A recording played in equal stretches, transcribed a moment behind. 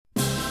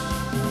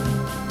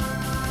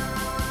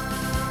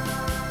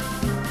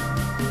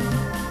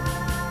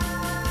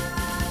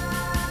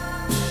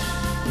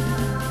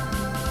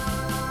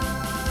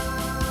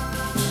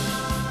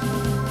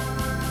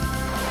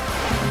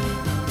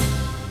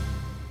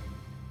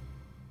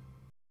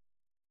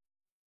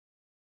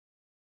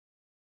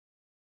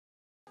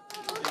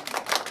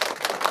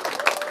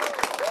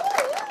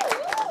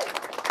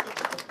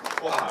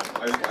Wow,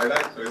 I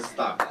like her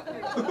style.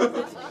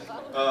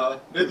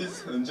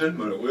 Ladies and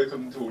gentlemen,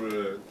 welcome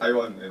to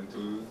Taiwan and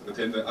to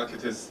attend the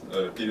Accutex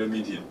dinner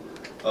meeting.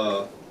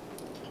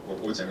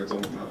 我讲个中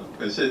文啊，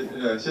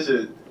谢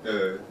谢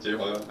杰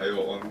华还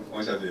有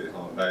汪小姐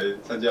来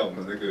参加我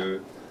们那个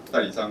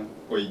代理商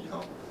会议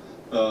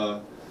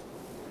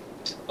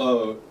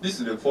This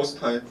is the first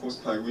time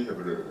we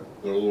have the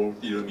global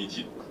dealer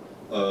meeting.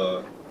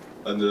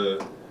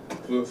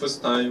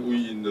 First time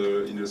we in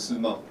the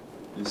SIMA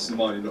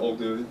in the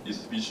order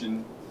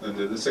exhibition, and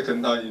the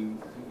second time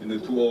in the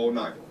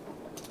 209.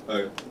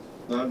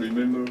 Now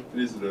remember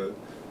this is the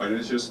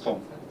financial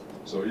storm,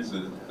 so it's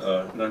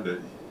not the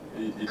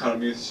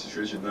economic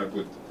situation not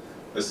good.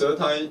 The third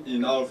time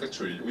in our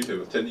factory we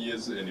have 10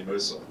 years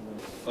anniversary.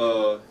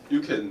 You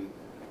can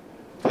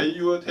pay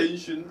your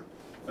attention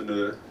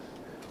and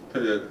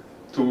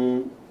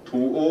to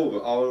all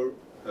of our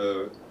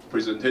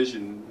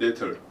presentation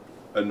later,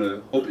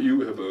 and hope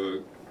you have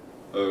a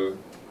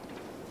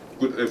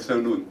good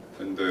afternoon,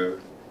 and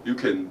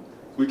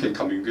we can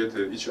communicate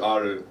each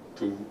other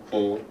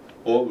for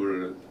all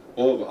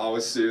of our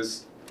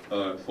sales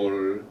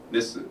for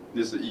this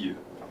year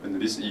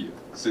and this year.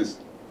 Since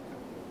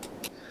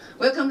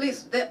welcome,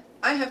 please.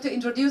 I have to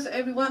introduce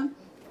everyone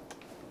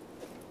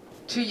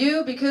to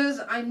you because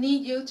I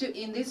need you to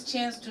in this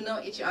chance to know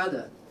each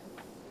other,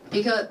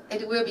 because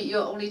it will be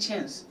your only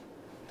chance.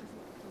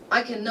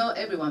 I can know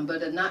everyone,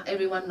 but not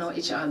everyone know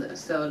each other.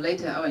 So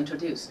later I will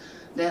introduce.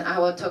 Then I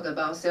will talk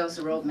about sales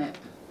roadmap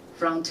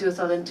from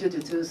 2002 to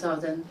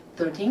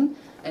 2013,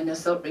 and the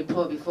sales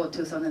report before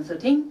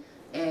 2013,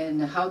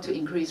 and how to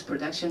increase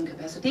production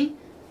capacity,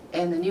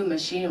 and the new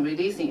machine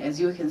releasing, as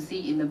you can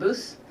see in the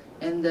booth,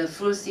 and the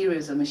full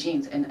series of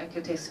machines, and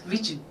Accutex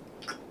vision.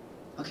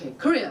 Okay,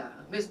 Korea,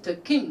 Mr.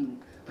 Kim,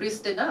 please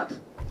stand up.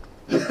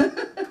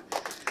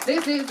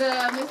 This is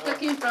Mr.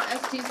 Kim from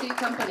STC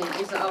company.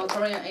 He's our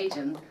Korean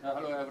agent.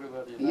 Hello,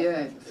 everybody.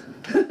 Yes,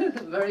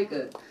 very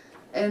good.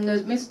 And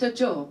Mr.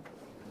 Joe,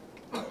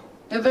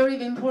 a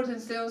very important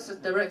sales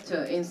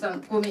director in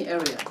San Gumi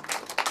area.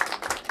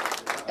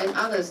 And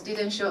others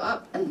didn't show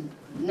up. And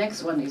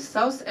next one is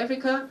South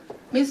Africa,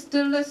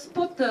 Mr. Les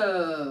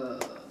Potter.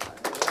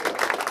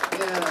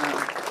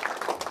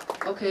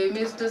 Yeah. Okay,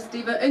 Mr.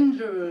 Steven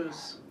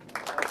Andrews.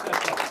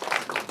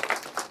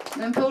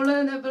 And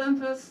Poland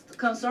Olympus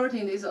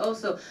Consulting is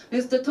also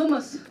Mr.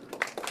 Thomas.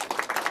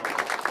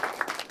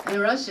 In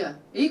Russia,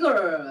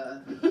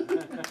 Igor.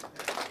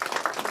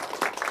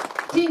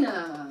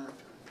 Tina.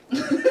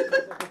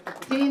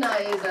 Tina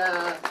is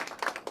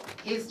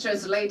his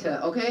translator,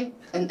 okay?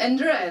 And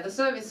Andrea, the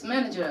service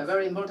manager,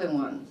 very important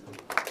one.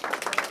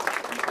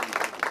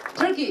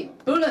 Turkey,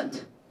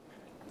 Bulent.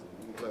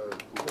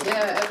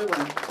 Yeah,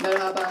 everyone.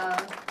 Merhaba.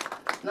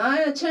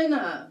 Now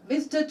China,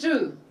 Mr.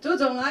 Zhu. 朱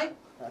总来，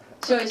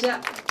秀一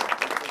下。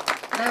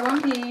来，王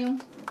平。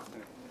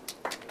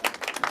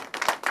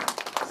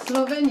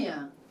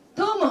Slovenia,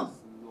 Tomo.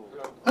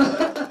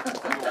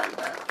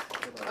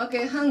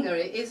 Okay,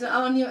 Hungary is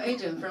our new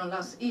agent from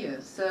last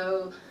year,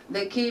 so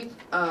they keep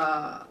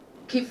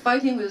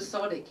fighting with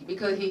Sodic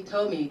because he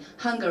told me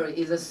Hungary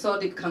is a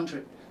Sodic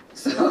country,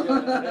 so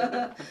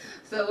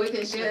so we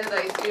can share the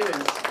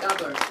experience.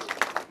 Gabor,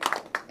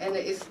 and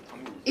it's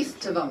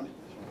Istvan,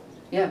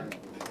 yeah,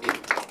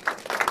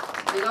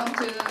 belong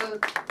to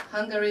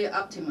Hungary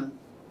Optimum.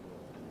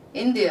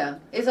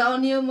 India is our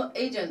new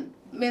agent,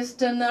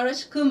 Mr.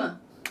 Naresh Kumar.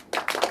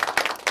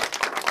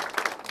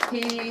 He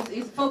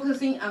is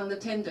focusing on the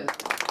tender.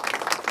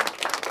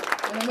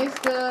 And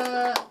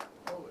Mr.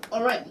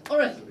 All right,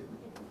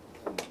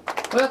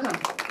 welcome.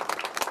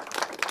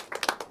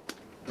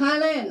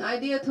 Thailand,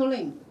 Idea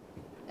Tooling.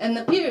 And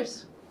the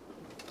Pierce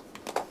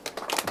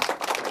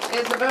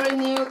is a very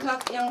new,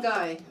 tough young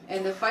guy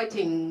and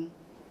fighting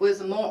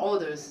with more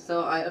orders,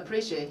 so I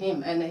appreciate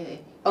him. And he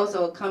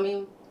also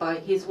coming by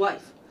his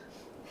wife,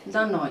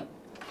 Danoy.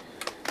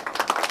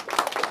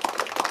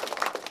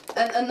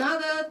 And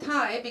another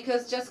Thai,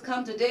 because just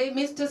come today,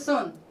 Mr.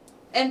 Son,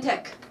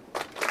 Entech,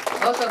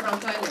 also from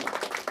Thailand.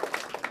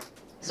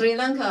 Sri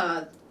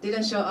Lanka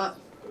didn't show up.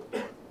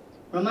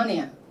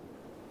 Romania,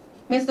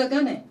 Mr.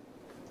 Gane.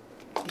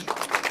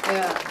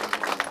 Yeah.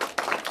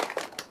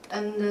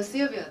 And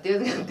Sylvia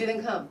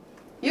didn't come.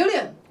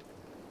 Julian.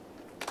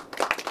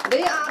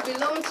 They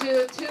belong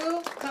to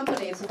two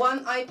companies.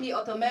 One IP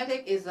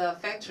Automatic is a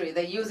factory.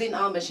 They're using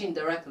our machine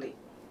directly.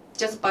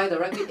 Just buy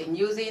directly and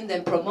using,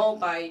 then promote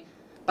by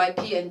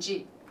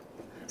P&G.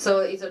 So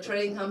it's a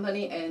trading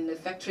company and a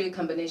factory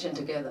combination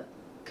together.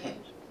 Okay.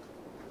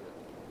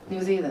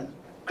 New Zealand.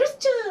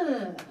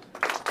 Christian!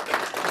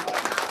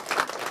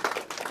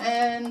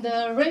 And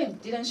Rain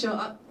didn't show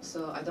up,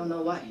 so I don't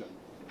know why.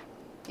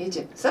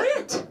 Egypt.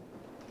 Sayed!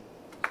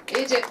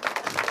 Egypt.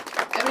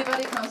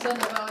 Everybody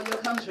concerned about your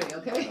country,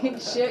 okay?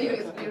 Share your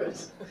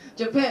experience.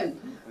 Japan.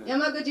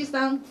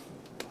 Yamaguchi-san.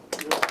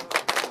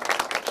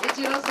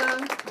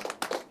 Ichiro-san.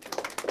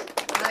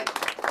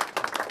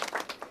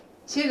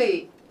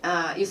 Chile,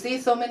 you see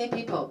so many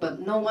people, but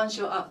no one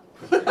show up.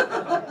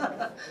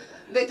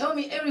 They told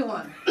me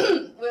everyone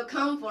will will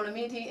come for the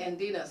meeting and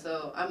dinner,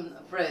 so I'm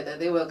afraid that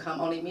they will come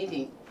only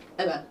meeting,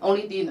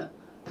 only dinner.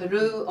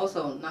 Peru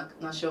also not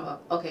show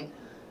up. Okay,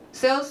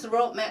 sales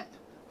roadmap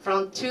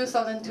from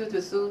 2002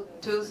 to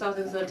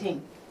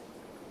 2013.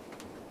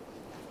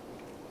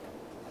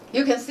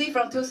 You can see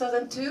from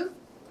 2002,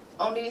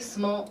 only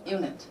small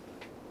unit.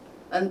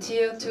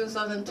 Until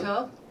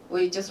 2012,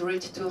 we just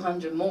reached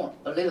 200 more,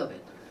 a little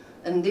bit.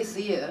 And this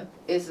year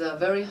is a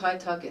very high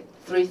target,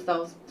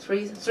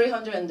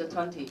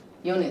 320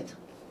 units.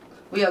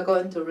 We are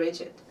going to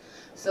reach it.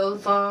 So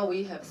far,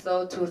 we have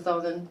sold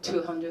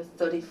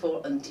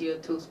 2,234 until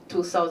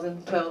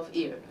 2012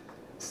 year.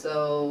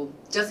 So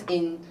just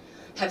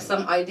have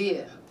some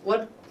idea,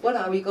 what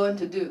are we going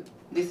to do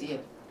this year?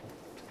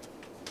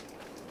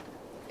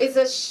 It's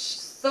a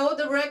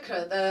sold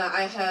record that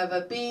I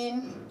have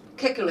been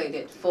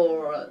calculated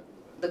for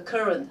the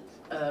current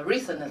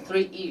recent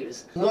 3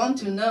 years. Want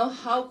to know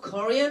how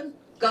Korean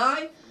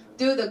guy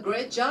do the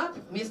great job?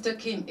 Mr.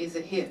 Kim is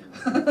here.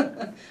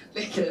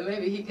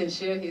 Maybe he can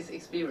share his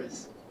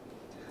experience.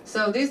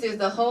 So this is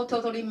the whole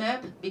totally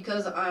map,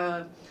 because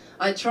I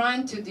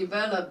trying to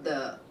develop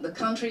the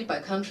country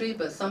by country,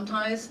 but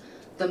sometimes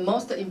the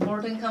most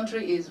important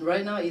country is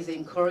right now is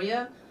in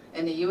Korea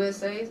and the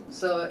USA.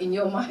 So in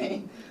your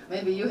mind,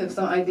 maybe you have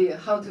some idea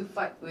how to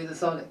fight with the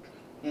Solic.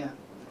 Yeah.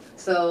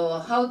 So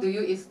how do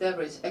you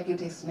establish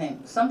Accutex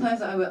name?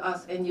 Sometimes I will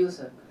ask end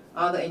user,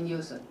 other end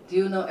user, do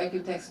you know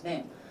Accutex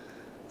name?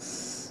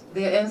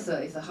 Their answer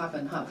is a half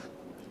and half,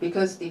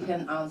 because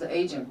depend on the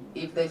agent.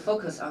 If they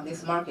focus on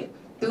this market,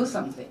 do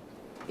something.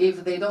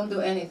 If they don't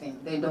do anything,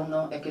 they don't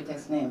know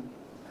Accutex name.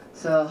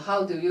 So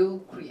how do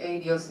you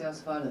create your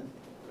sales funnel?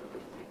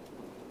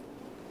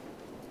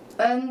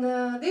 And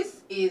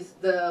this is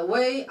the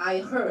way I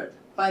heard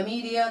by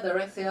media,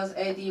 direct sales,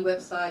 AD,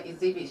 website,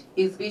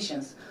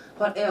 exhibitions.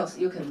 What else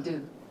you can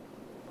do?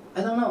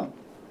 I don't know.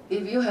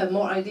 If you have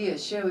more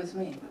ideas, share with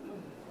me.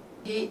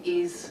 He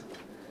is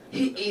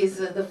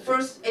the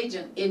first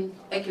agent in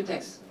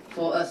Accutex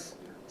for us.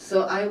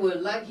 So I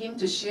would like him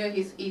to share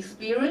his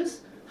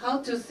experience,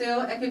 how to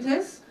sell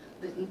Accutex,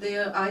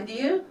 their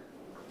idea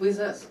with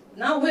us.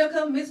 Now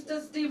welcome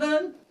Mr.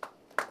 Stephen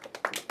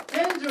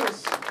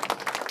Andrews.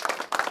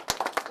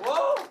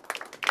 Whoa!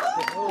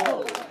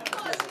 Oh.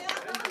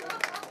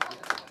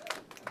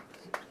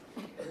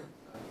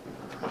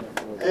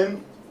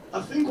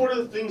 I think one of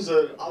the things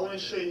that I want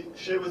to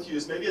share with you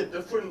is maybe a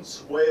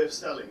different way of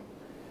selling.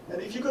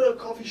 And if you go to a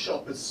coffee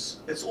shop,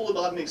 it's all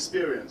about an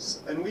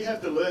experience. And we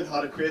have to learn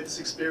how to create this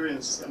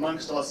experience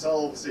amongst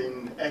ourselves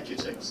in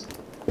Accutex.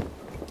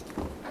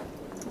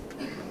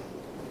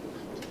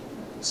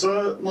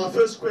 So my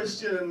first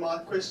question, and my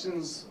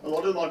questions, a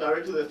lot of them are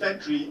directed to the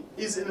factory,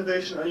 is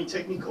innovation only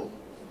technical?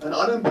 And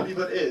I don't believe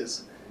it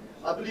is.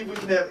 I believe we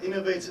can have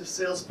innovative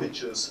sales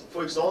pitches.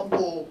 For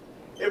example,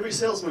 every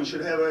salesman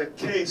should have a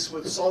case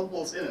with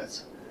samples in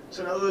it.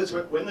 So in other words,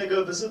 when they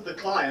go visit the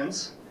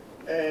client,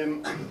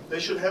 they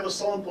should have a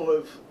sample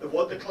of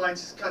what the client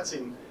is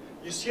cutting.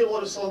 You see a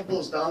lot of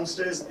samples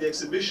downstairs at the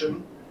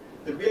exhibition,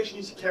 but we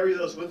actually need to carry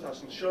those with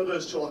us and show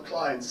those to our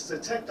clients.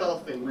 It's a tactile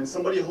thing. When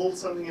somebody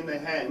holds something in their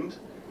hand,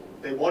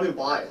 they want to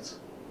buy it.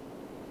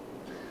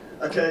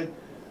 Okay,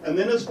 and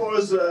then as far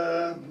as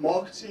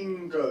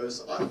marketing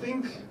goes, I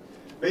think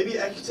maybe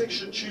Accutex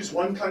should choose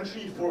one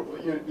country for,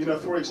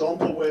 for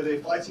example, where they're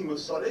fighting with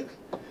Sodic,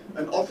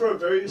 and offer a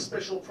very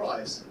special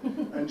price,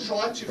 and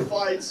try to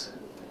fight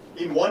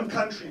in one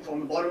country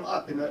from the bottom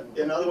up.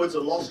 In other words, a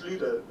loss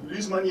leader.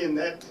 Lose money in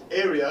that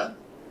area,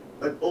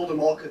 but build a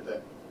market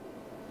there.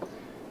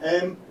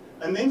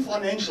 And then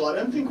financial. I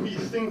don't think we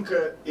think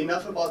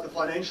enough about the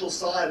financial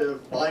side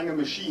of buying a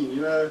machine.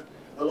 You know,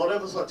 a lot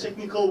of us are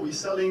technical. We're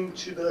selling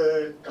to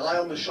the guy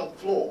on the shop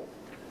floor.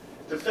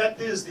 The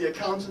fact is, the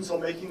accountants are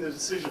making the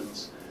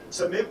decisions.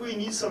 So maybe we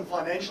need some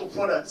financial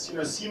products. You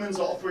know, Siemens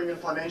are offering a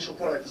financial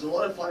product. There's a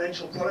lot of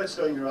financial products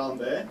going around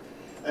there.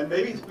 And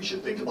maybe we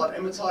should think about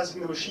amortizing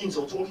the machines,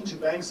 or talking to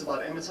banks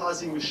about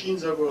amortizing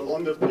machines over a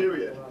longer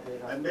period.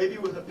 And maybe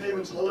with a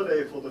payments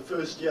holiday for the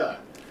first year.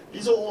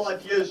 These are all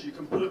ideas you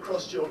can put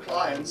across to your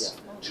clients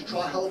to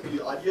try help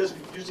you. Ideas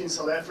we've used in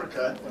South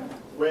Africa,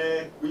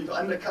 where we've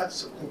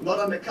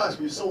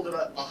we've sold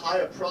at a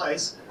higher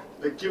price,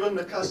 but given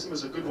the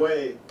customers a good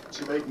way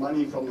to make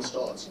money from the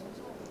start.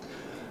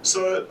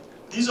 So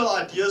these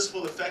are ideas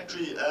for the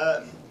factory.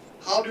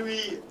 How do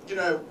we,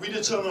 we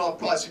determine our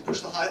price. We push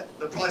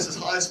the price as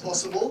high as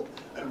possible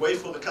and wait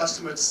for the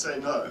customer to say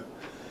no.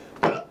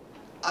 But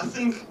I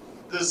think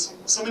there's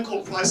something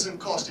called price and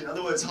cost. In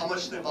other words, how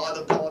much they buy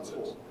the parts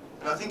for.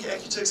 And I think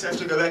Accutex have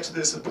to go back to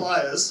their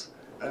suppliers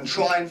and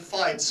try and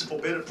fight for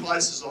better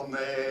prices on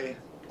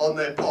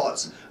their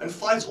parts, and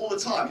fight all the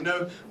time. You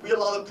know, we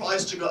allow the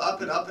price to go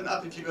up and up and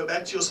up. If you go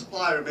back to your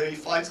supplier and maybe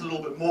fight a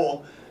little bit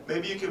more,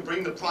 maybe you can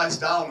bring the price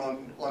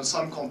down on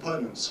some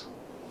components.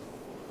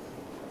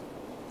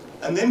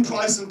 And then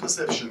price and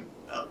perception.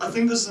 I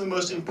think this is the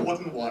most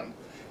important one.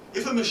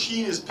 If a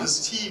machine is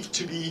perceived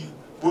to be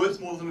worth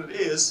more than it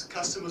is,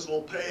 customers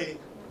will pay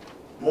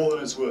more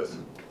than it's worth.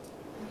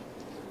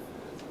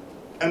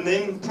 and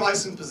then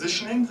price and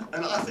positioning.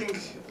 And I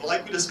think,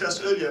 like we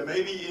discussed earlier,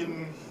 maybe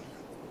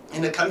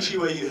in a country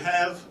where you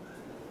have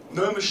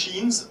no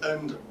machines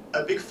and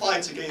a big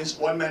fight against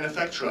one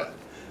manufacturer,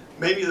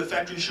 maybe the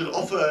factory should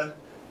offer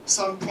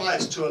some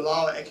price to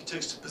allow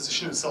Accutex to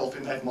position itself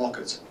in that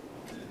market.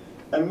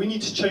 And we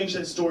need to change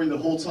that story the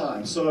whole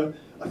time. So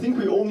I think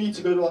we all need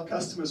to go to our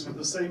customers with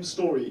the same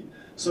story.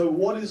 So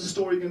what is the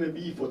story going to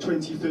be for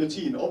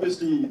 2013?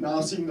 Obviously,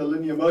 now seeing the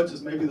linear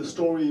motors, maybe the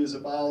story is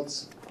about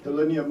the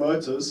linear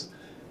motors,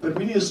 but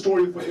we need a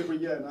story for every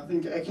year. And I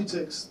think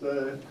Accutex,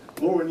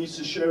 Laura needs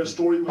to share a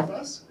story with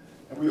us,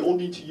 and we all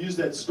need to use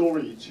that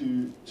story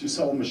to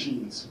sell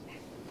machines.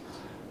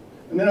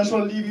 And then I just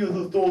want to leave you with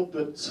the thought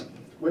that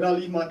when I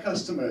leave my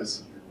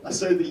customers, I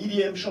say the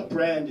EDM shop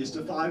brand is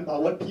defined by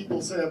what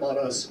people say about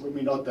us when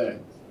we're not there.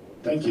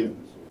 Thank you.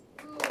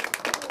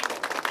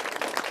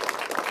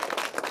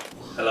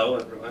 Hello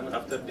everyone.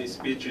 After this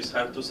speech, it's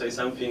hard to say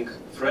something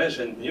fresh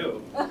and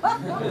new.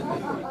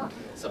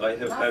 So I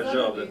have hard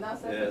job.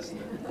 Yes.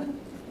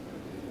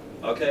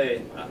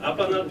 Okay,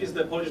 Apanal is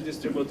the Polish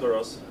distributor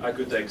of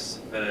Accutex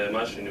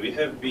machine. We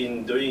have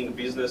been doing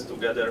business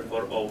together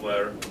for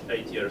over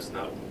 8 years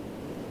now.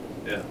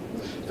 Yeah.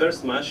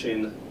 First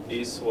machine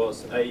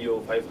was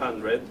AU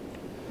 500.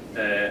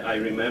 I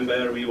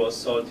remember we was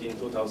sold in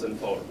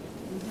 2004.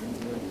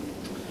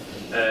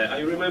 I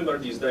remember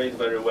this date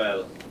very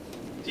well.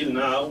 Till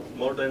now,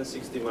 more than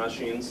 60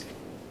 machines.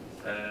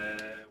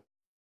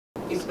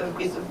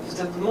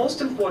 The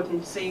most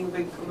important thing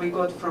we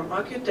got from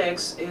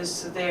Accutex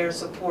is their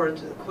support,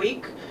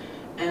 quick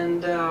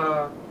and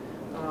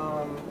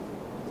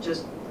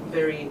just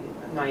very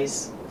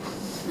nice.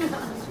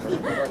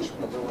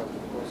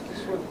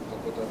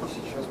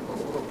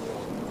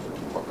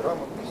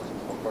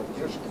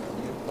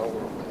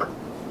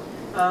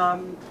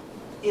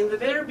 In the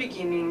very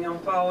beginning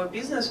of our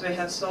business, we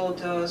have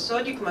sold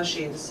Sodic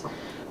machines.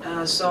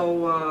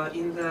 So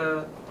in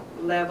the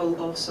level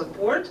of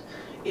support,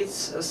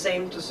 it's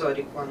same to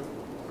Sodic one.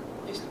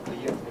 Если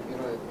клиент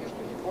выбирает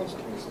между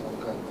японскими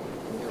станками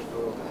и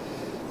между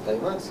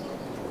тайваньскими,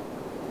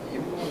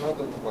 ему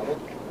надо наоборот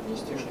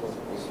нести что-то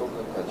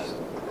высокое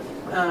качество.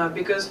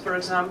 Because, for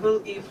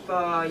example, if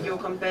your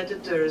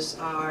competitors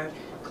are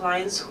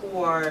clients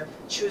who are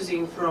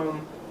choosing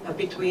from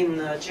between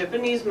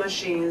Japanese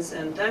machines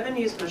and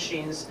Taiwanese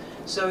machines,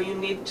 so you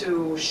need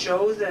to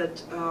show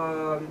that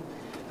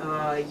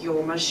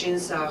your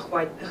machines are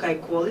quite high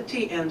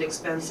quality and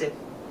expensive.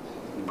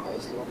 А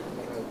если он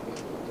выбирает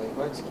между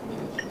тайваньскими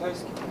и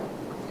китайскими,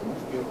 ему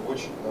в первую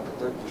очередь надо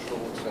дать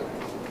дешевую цену.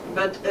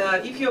 But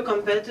if your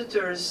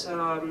competitors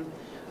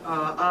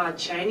are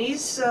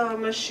Chinese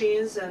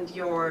machines and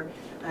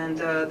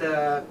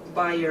the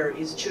buyer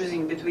is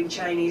choosing between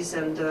Chinese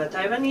and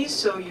Taiwanese,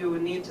 so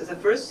the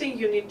first thing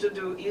you need to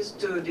do is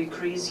to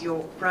decrease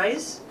your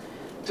price,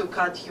 to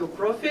cut your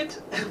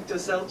profit, and to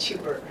sell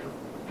cheaper.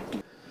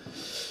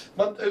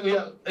 But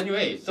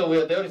anyway, so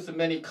there is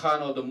many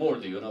kind of the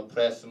mold,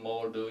 press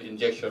mold,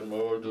 injection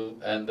mold,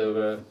 and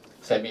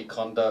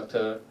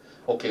semiconductor.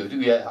 Okay,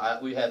 we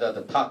had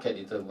the target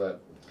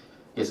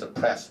is a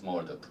press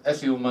mold.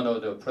 As you know,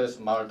 the press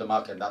mold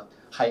market not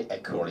high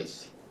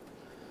accuracy.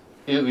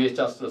 We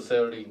just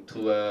selling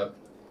to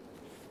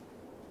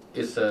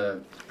it's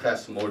a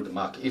press mold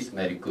market. It's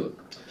very good.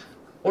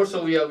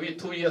 Also, we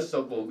 2 years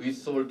ago we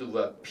sold to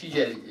a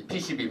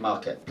PCB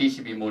market,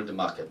 PCB mold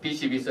market.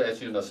 PCB is, as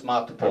you know,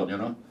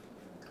 smartphone,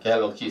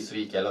 Galaxy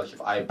 3, Galaxy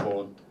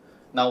iPhone.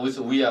 Now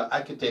we are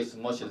Accutex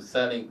machine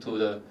selling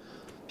to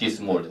this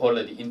mold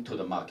already into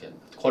the market.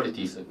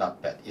 Quality is not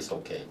bad. It's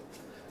okay.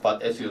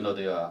 But as you know,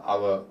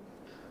 our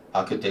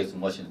Accutex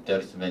machine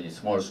there is many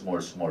small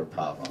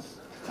problems.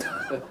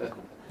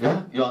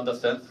 Yeah, you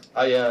understand?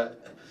 I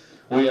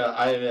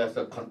have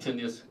a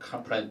continuous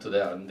complaint to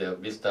them,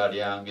 Mr.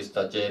 Liang,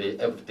 Mr. Jerry,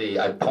 every day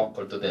I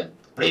conquer to them,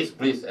 please,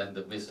 and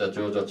Mr.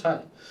 Jojo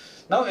Chai.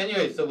 Now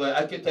anyway, so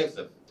Accutex,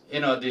 the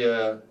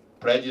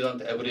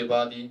president,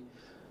 everybody,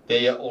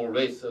 they are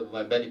always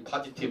very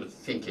positive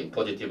thinking,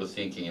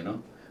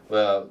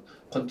 we're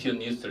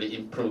continuously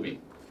improving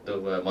the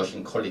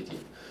machine quality.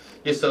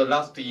 It's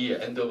last year,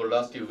 end of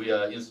last year, we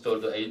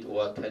installed 8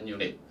 or 10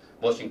 units.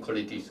 Machine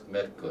quality is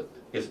very good.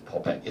 It's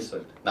perfect. It's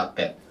not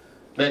bad.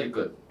 Very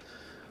good.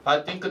 I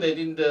think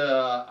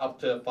that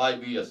after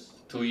 5 years,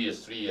 2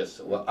 years, 3 years,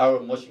 our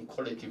machine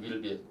quality will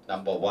be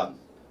 #1.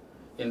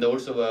 And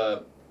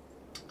also,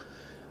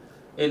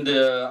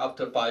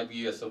 after 5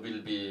 years,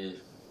 will be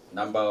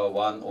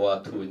 #1 or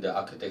 2 in the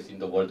Accutex in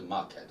the world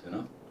market.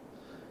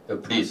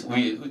 Please,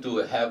 we do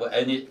have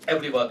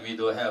everybody. We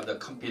do have the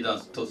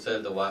confidence to sell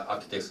the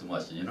Accutex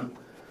machine.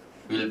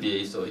 Will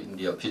be so in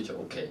the future.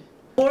 Okay.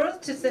 Or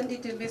to send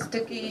it to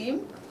Mr.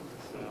 Kim.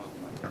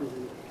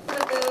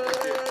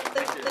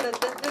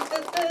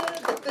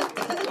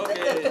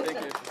 Okay,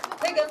 thank you.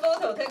 Take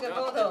a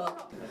photo.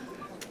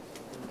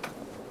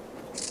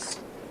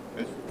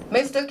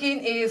 Mr. Kim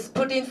is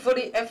putting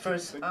fully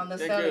efforts on the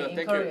selling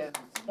in Korea.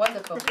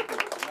 Wonderful.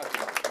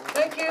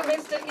 Thank you,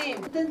 Mr. Kim.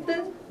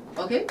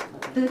 Okay.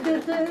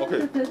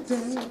 Okay.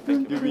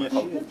 Give me a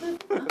hug.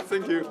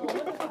 Thank you.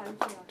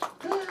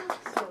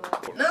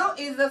 Now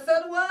is the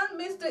third one,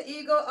 Mr.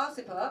 Igor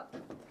Osipov.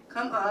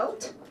 Come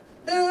out.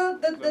 Oh,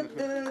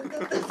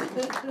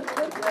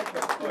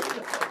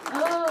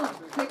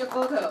 take a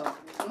photo.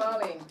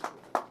 Smiling.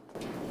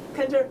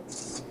 Kanjer.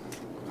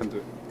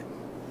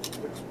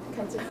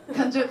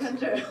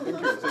 Kanjer.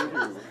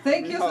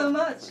 Thank you so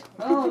much.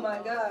 Oh my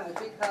God,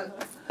 big hug.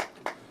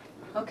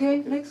 Okay,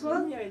 next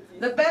one.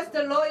 The Best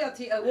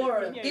Loyalty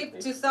Award given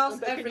to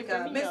South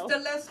Africa.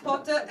 Mr. Les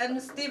Potter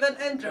and Stephen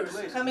Andrews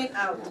coming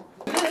out.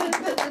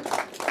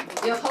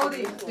 You're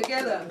holding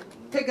together.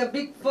 Take a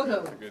big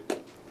photo.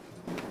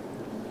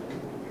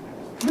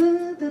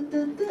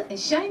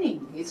 It's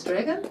shining. It's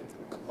dragon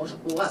or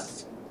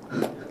what?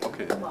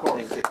 Okay.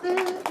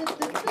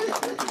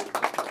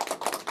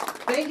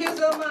 Thank you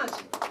so much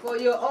for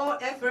your all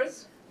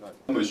efforts.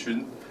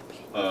 Machine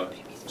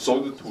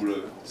sold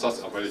to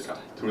South America,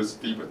 to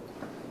Stephen.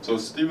 So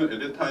Stephen at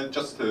that time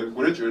just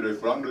graduated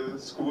from the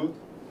school.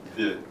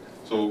 Yeah.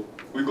 So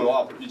we grow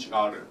up each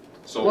other.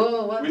 So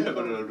whoa, we have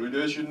a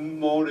relation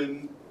more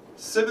than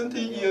 70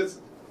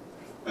 years.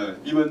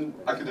 Even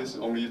Accutex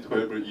only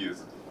 12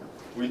 years.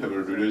 We have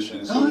a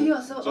relation. So, oh, you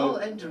are so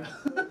old, Andrew.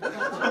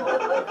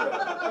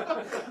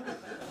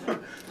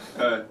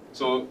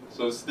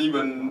 So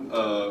Stephen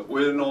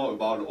will know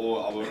about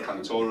all our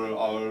controller,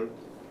 our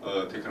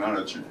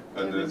technology,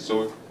 and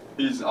so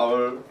he's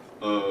our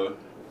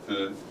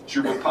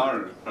super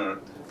partner.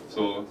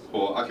 So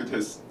for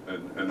Accutex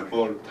and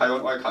for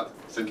Taiwan Wildcat.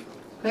 Thank you.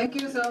 Thank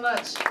you so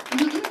much.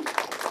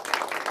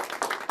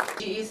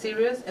 GE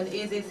series and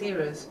Easy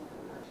series.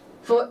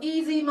 For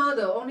Easy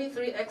model, only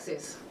 3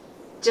 axes.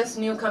 Just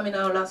new coming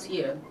out last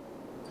year.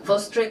 For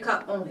straight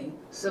cut only.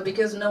 So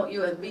because no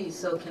U and V,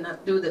 so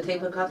cannot do the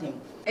taper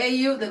cutting.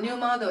 AU, the new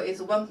model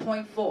is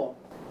 1.4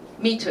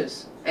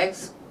 meters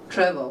X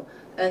travel.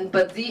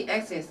 But Z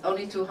axis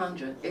only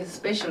 200,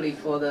 especially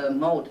for the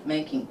mold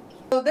making.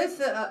 So this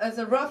is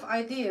a rough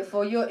idea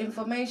for your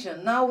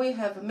information. Now we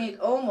have made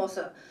almost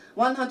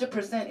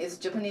 100% is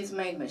Japanese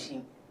made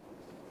machine.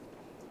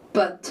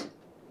 But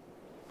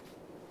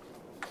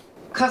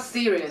cut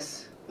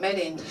series made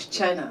in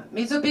China.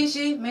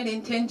 Mitsubishi made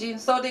in Tianjin,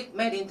 Sodic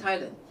made in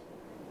Thailand.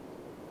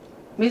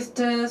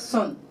 Mr.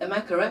 Sun, am I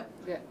correct?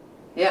 Yeah.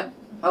 Yeah,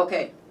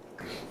 okay.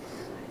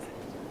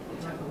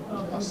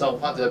 So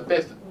what's the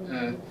best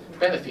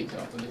benefit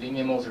of the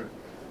linear motor?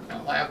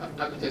 Why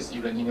Accutex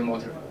use a linear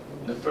motor?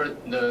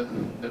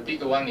 The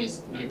big one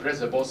is replace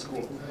the ball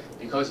screw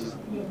because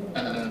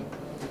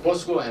ball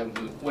screw have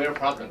wear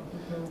problem.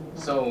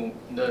 So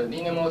the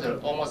linear motor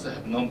almost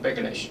have no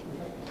backlash,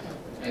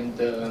 and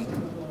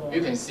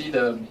you can see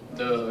the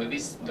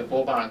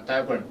ball bar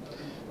diagram.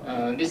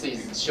 This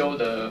is show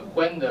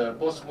when the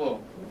ball screw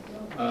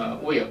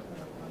wear.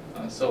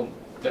 So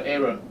the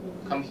error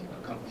come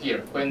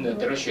here when the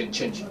direction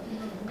change,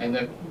 and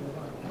the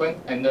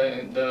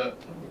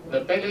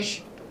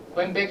backlash,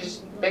 when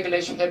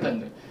backlash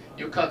happened,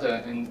 you cut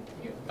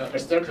a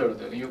circle.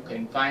 You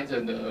can find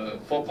the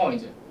 4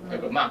 points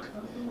have a mark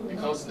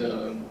because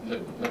the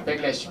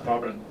backlash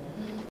problem.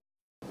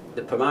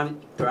 The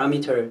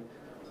parameter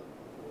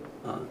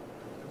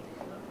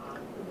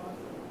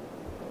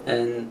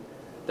and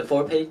the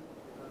fourth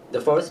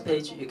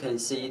page you can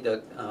see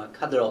the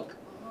catalog.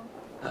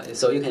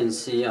 So you can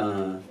see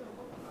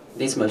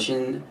this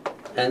machine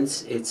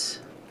ends its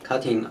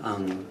cutting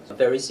on a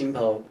very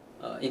simple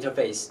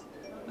interface.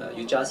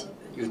 You just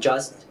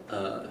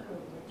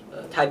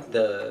type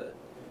the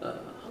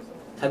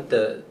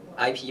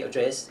IP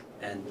address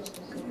and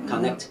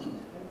connect.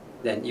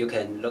 Then you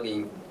can log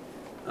in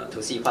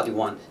to see what you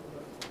want.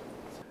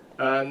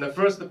 And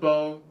first of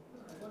all,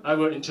 I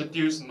will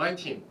introduce my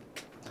team.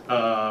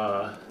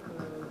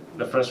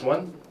 The first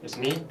one is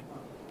me.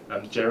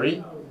 I'm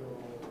Jerry.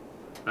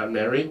 I'm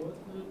married,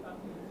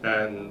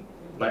 and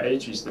my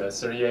age is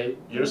 38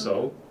 years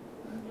old.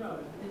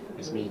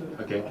 It's me,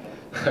 okay.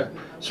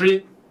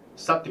 3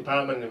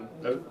 sub-department,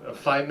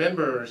 5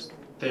 members,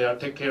 they are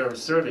take care of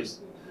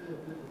service.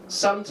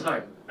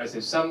 Sometimes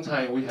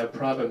we have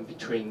problem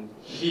between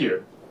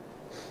here,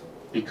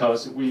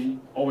 because we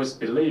always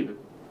believe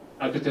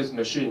Accutex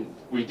machine,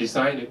 we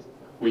design it,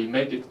 we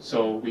make it,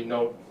 so we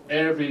know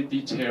every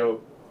detail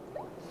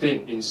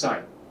thing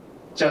inside.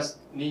 Just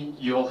need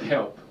your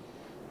help.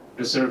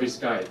 The service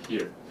guy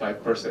here,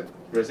 5%,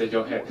 raise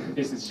your hand.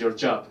 This is your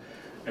job.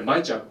 And my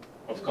job,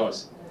 of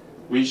course,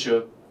 we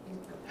should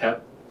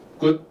have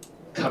good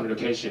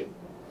communication.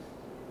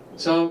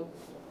 So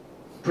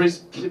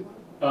please keep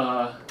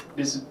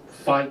this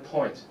 5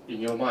 points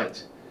in your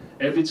mind.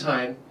 Every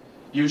time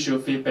you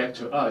should feedback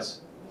to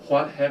us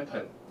what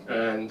happened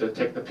and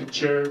take the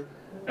picture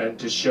and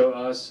to show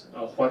us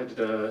what is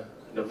the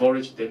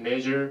voltage they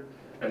measure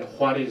and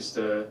what is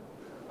the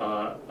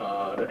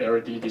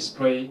LED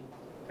display,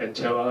 and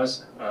tell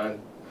us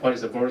what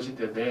is the voltage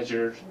they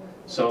measure,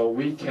 so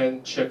we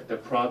can check the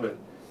problem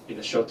in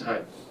a short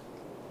time.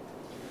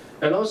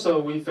 And also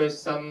we face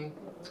some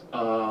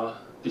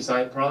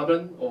design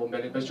problem or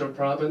manufacturing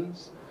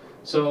problems.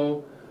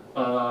 So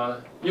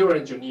you're an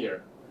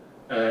engineer,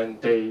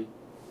 and they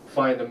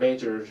find a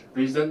major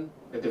reason,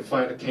 and they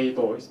find the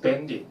cable is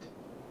bended,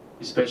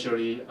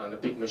 especially on the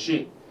big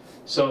machine.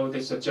 So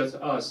they suggest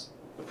us,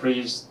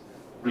 please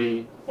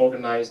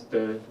reorganize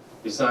the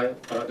design,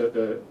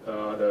 the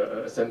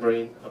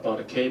assembling about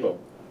the cable,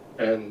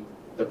 and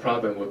the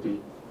problem will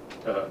be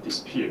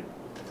disappear.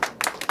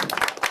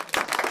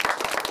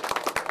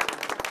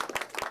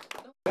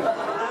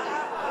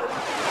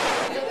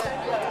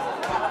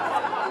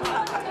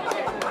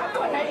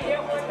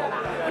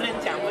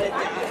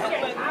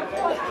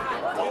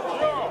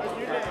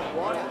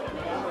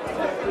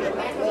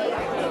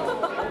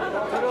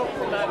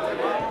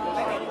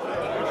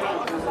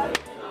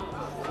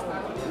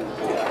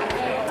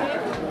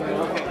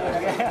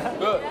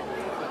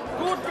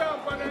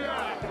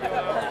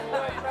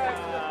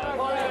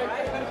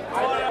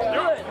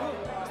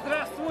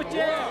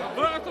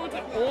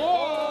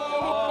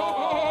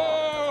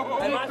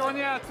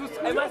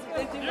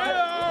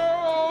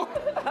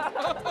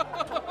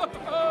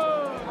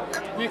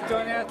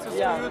 Никто не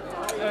отсутствует.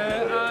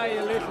 I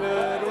live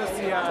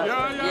Russia.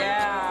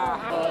 Yeah.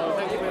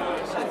 Thank you very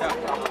much.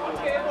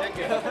 Thank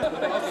you.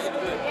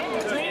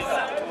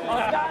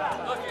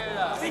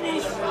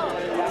 Finish.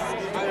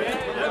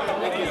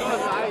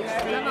 I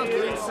cannot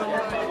drink some.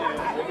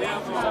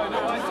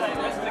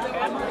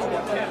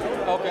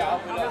 Okay, I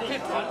will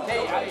keep.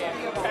 Hey, I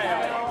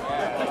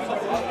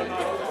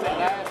am.